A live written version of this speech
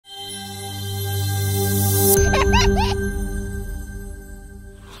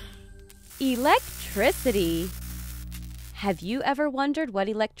Electricity. Have you ever wondered what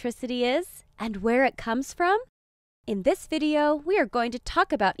electricity is and where it comes from? In this video, we are going to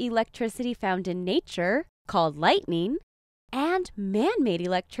talk about electricity found in nature, called lightning, and man-made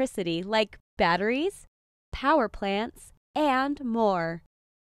electricity like batteries, power plants, and more.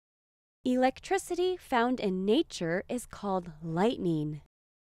 Electricity found in nature is called lightning.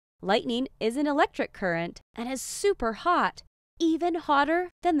 Lightning is an electric current and is super hot, even hotter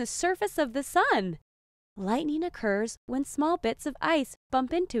than the surface of the sun. Lightning occurs when small bits of ice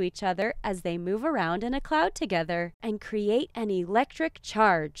bump into each other as they move around in a cloud together and create an electric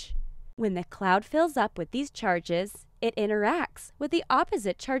charge. When the cloud fills up with these charges, it interacts with the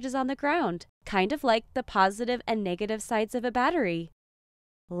opposite charges on the ground, kind of like the positive and negative sides of a battery.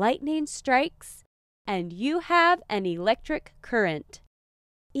 Lightning strikes, and you have an electric current.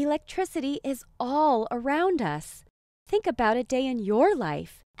 Electricity is all around us. Think about a day in your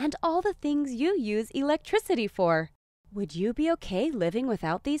life and all the things you use electricity for. Would you be okay living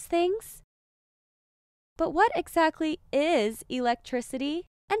without these things? But what exactly is electricity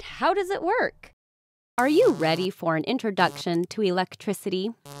and how does it work? Are you ready for an introduction to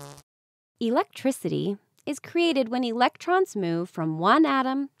electricity? Electricity is created when electrons move from one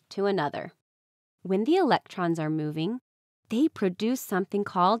atom to another. When the electrons are moving, they produce something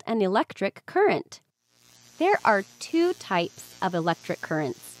called an electric current. There are two types of electric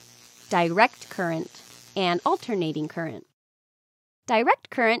currents: direct current and alternating current.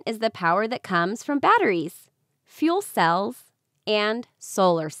 Direct current is the power that comes from batteries, fuel cells, and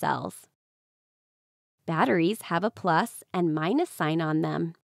solar cells. Batteries have a plus and minus sign on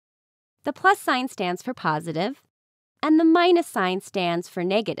them. The plus sign stands for positive, and the minus sign stands for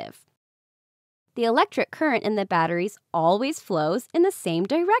negative. The electric current in the batteries always flows in the same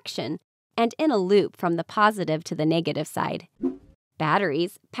direction and in a loop from the positive to the negative side.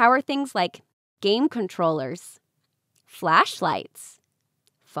 Batteries power things like game controllers, flashlights,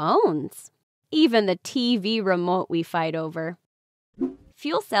 phones, even the TV remote we fight over.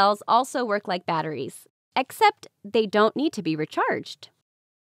 Fuel cells also work like batteries, except they don't need to be recharged.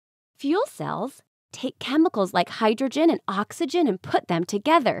 Fuel cells take chemicals like hydrogen and oxygen and put them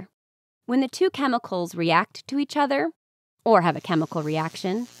together. When the two chemicals react to each other, or have a chemical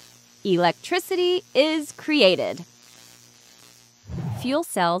reaction, electricity is created. Fuel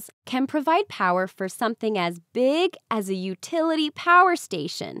cells can provide power for something as big as a utility power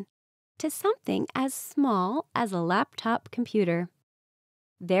station to something as small as a laptop computer.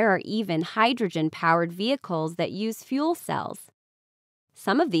 There are even hydrogen-powered vehicles that use fuel cells.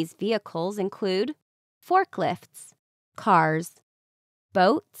 Some of these vehicles include forklifts, cars,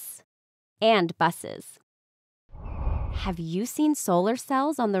 boats, and buses. Have you seen solar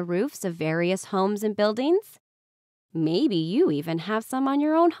cells on the roofs of various homes and buildings? Maybe you even have some on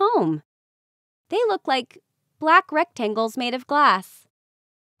your own home. They look like black rectangles made of glass.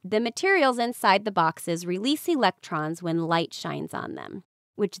 The materials inside the boxes release electrons when light shines on them,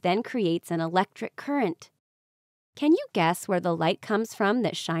 which then creates an electric current. Can you guess where the light comes from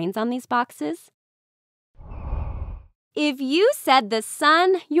that shines on these boxes? If you said the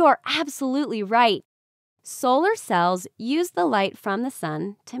sun, you're absolutely right. Solar cells use the light from the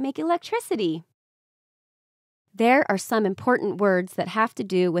sun to make electricity. There are some important words that have to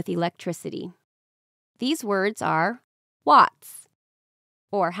do with electricity. These words are watts,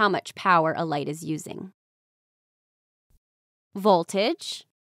 or how much power a light is using; voltage,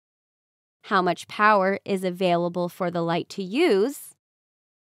 how much power is available for the light to use;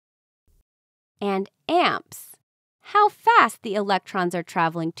 and amps, how fast the electrons are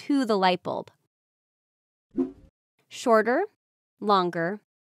traveling to the light bulb. Shorter, longer,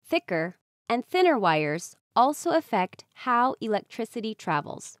 thicker, and thinner wires also affect how electricity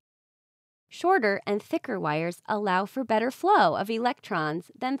travels. Shorter and thicker wires allow for better flow of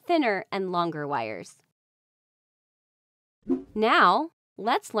electrons than thinner and longer wires. Now,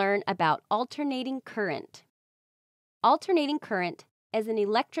 let's learn about alternating current. Alternating current is an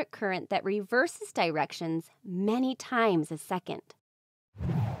electric current that reverses directions many times a second.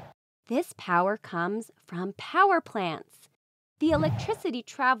 This power comes from power plants. The electricity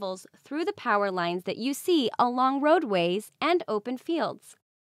travels through the power lines that you see along roadways and open fields.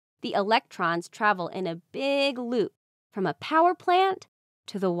 The electrons travel in a big loop from a power plant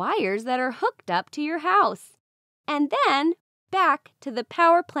to the wires that are hooked up to your house, and then back to the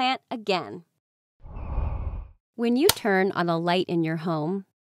power plant again. When you turn on a light in your home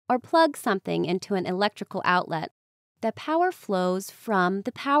or plug something into an electrical outlet, the power flows from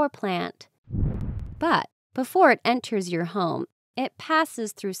the power plant. But before it enters your home, it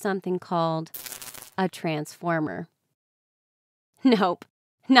passes through something called a transformer. Nope,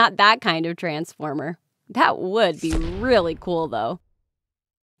 Not that kind of transformer. That would be really cool, though.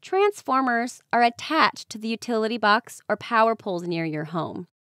 Transformers are attached to the utility box or power poles near your home.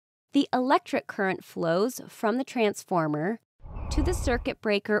 The electric current flows from the transformer to the circuit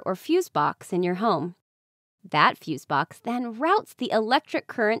breaker or fuse box in your home. That fuse box then routes the electric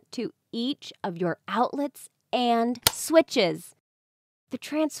current to each of your outlets and switches. The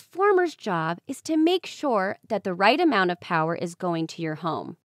transformer's job is to make sure that the right amount of power is going to your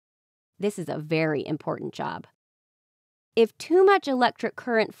home. This is a very important job. If too much electric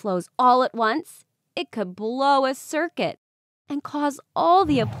current flows all at once, it could blow a circuit and cause all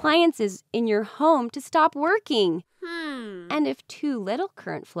the appliances in your home to stop working. And if too little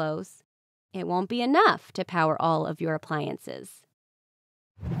current flows, it won't be enough to power all of your appliances.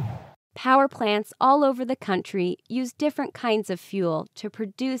 Power plants all over the country use different kinds of fuel to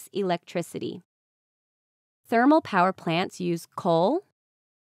produce electricity. Thermal power plants use coal,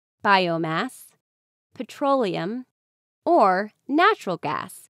 biomass, petroleum, or natural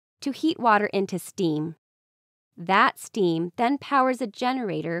gas to heat water into steam. That steam then powers a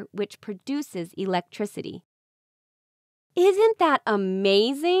generator which produces electricity. Isn't that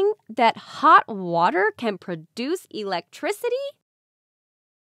amazing that hot water can produce electricity?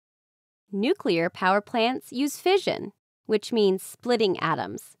 Nuclear power plants use fission, which means splitting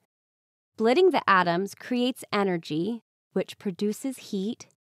atoms. Splitting the atoms creates energy, which produces heat,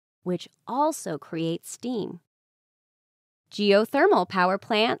 which also creates steam. Geothermal power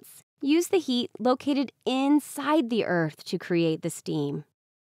plants use the heat located inside the earth to create the steam.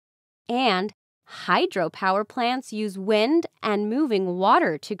 And hydropower plants use wind and moving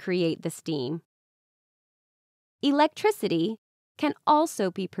water to create the steam. Electricity can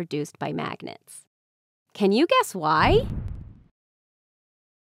also be produced by magnets. Can you guess why?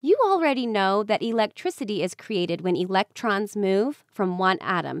 You already know that electricity is created when electrons move from one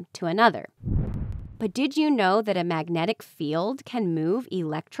atom to another. But did you know that a magnetic field can move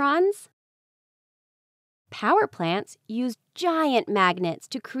electrons? Power plants use giant magnets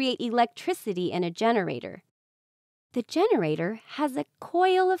to create electricity in a generator. The generator has a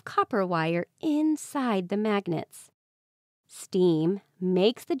coil of copper wire inside the magnets. Steam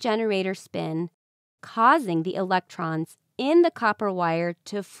makes the generator spin, causing the electrons in the copper wire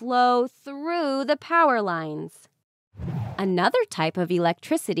to flow through the power lines. Another type of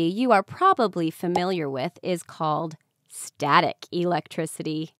electricity you are probably familiar with is called static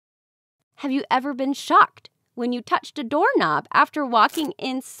electricity. Have you ever been shocked when you touched a doorknob after walking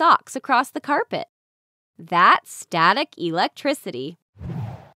in socks across the carpet? That's static electricity.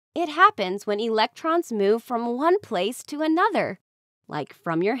 It happens when electrons move from one place to another, like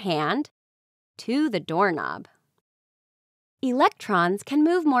from your hand to the doorknob. Electrons can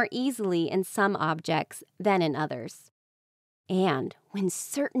move more easily in some objects than in others. And when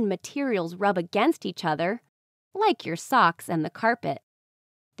certain materials rub against each other, like your socks and the carpet,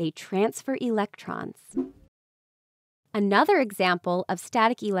 they transfer electrons. Another example of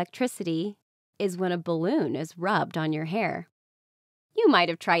static electricity is when a balloon is rubbed on your hair. You might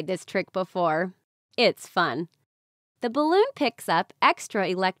have tried this trick before. It's fun. The balloon picks up extra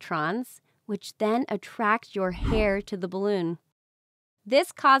electrons, which then attract your hair to the balloon.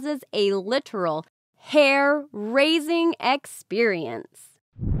 This causes a literal hair-raising experience.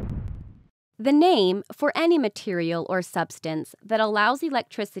 The name for any material or substance that allows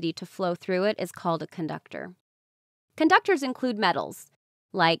electricity to flow through it is called a conductor. Conductors include metals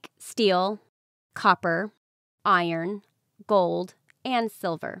like steel, copper, iron, gold, and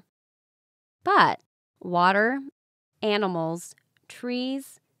silver. But water, animals,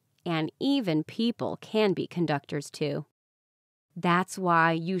 trees, and even people can be conductors too. That's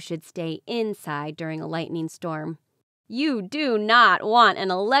why you should stay inside during a lightning storm. You do not want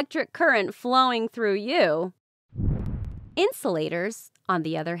an electric current flowing through you. Insulators, on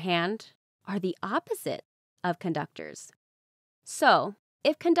the other hand, are the opposite of conductors. So,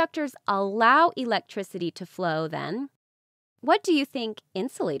 if conductors allow electricity to flow, then what do you think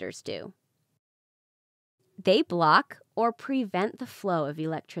insulators do? They block or prevent the flow of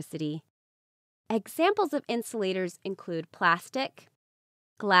electricity. Examples of insulators include plastic,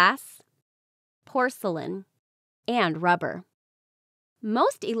 glass, porcelain, and rubber.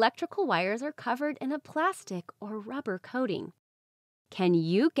 Most electrical wires are covered in a plastic or rubber coating. Can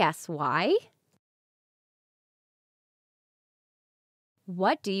you guess why?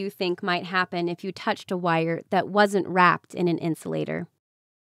 What do you think might happen if you touched a wire that wasn't wrapped in an insulator?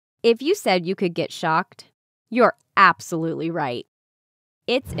 If you said you could get shocked, you're absolutely right.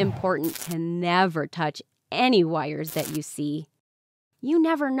 It's important to never touch any wires that you see. You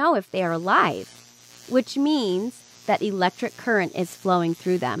never know if they are alive, which means that electric current is flowing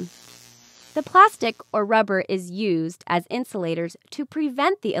through them. The plastic or rubber is used as insulators to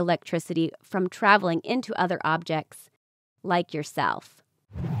prevent the electricity from traveling into other objects, like yourself.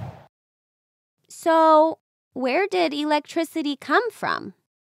 So, where did electricity come from?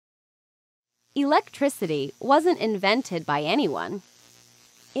 Electricity wasn't invented by anyone.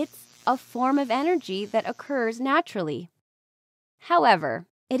 It's a form of energy that occurs naturally. However,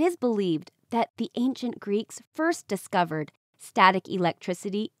 it is believed that the ancient Greeks first discovered static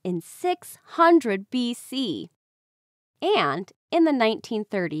electricity in 600 BC. And in the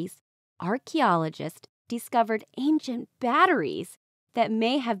 1930s, archaeologists discovered ancient batteries that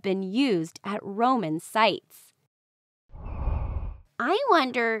may have been used at Roman sites. I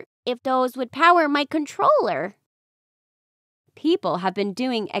wonder if those would power my controller. People have been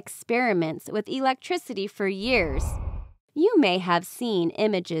doing experiments with electricity for years. You may have seen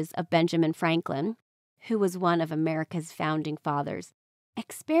images of Benjamin Franklin, who was one of America's founding fathers,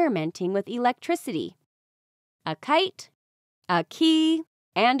 experimenting with electricity. A kite, a key,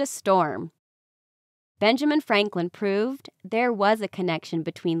 and a storm. Benjamin Franklin proved there was a connection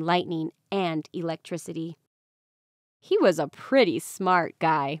between lightning and electricity. He was a pretty smart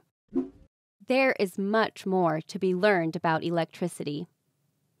guy. There is much more to be learned about electricity.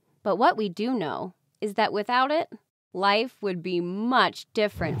 But what we do know is that without it, life would be much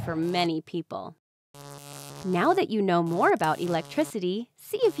different for many people. Now that you know more about electricity,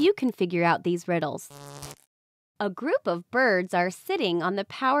 see if you can figure out these riddles. A group of birds are sitting on the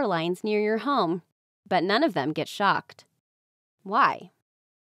power lines near your home, but none of them get shocked. Why?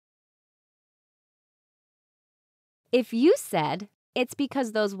 If you said it's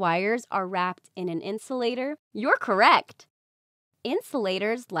because those wires are wrapped in an insulator, you're correct.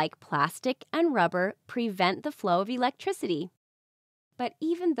 Insulators like plastic and rubber prevent the flow of electricity. But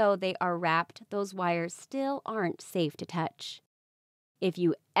even though they are wrapped, those wires still aren't safe to touch. If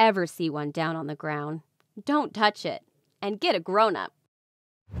you ever see one down on the ground, don't touch it and get a grown-up.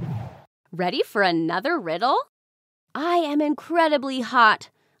 Ready for another riddle? I am incredibly hot,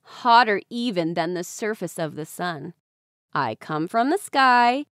 hotter even than the surface of the sun. I come from the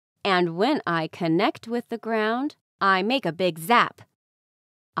sky, and when I connect with the ground, I make a big zap.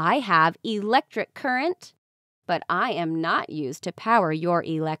 I have electric current, but I am not used to power your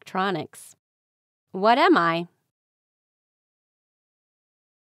electronics. What am I?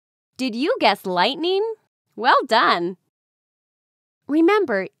 Did you guess lightning? Well done!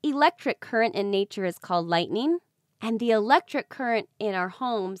 Remember, electric current in nature is called lightning, and the electric current in our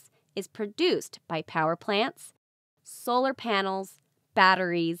homes is produced by power plants, solar panels,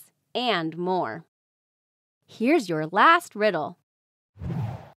 batteries, and more. Here's your last riddle.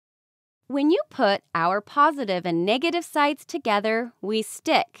 When you put our positive and negative sides together, we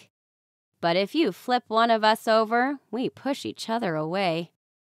stick. But if you flip one of us over, we push each other away.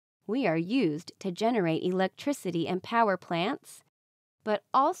 We are used to generate electricity in power plants, but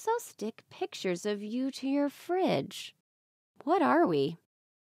also stick pictures of you to your fridge. What are we?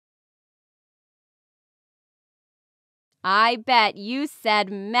 I bet you said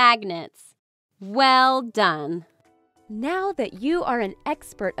magnets. Well done. Now that you are an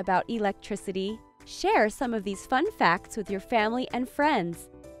expert about electricity, share some of these fun facts with your family and friends.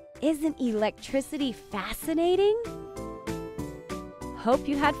 Isn't electricity fascinating? Hope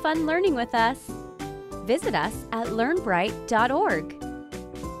you had fun learning with us. Visit us at learnbright.org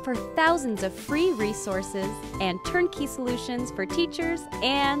for thousands of free resources and turnkey solutions for teachers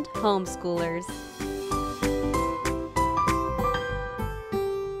and homeschoolers.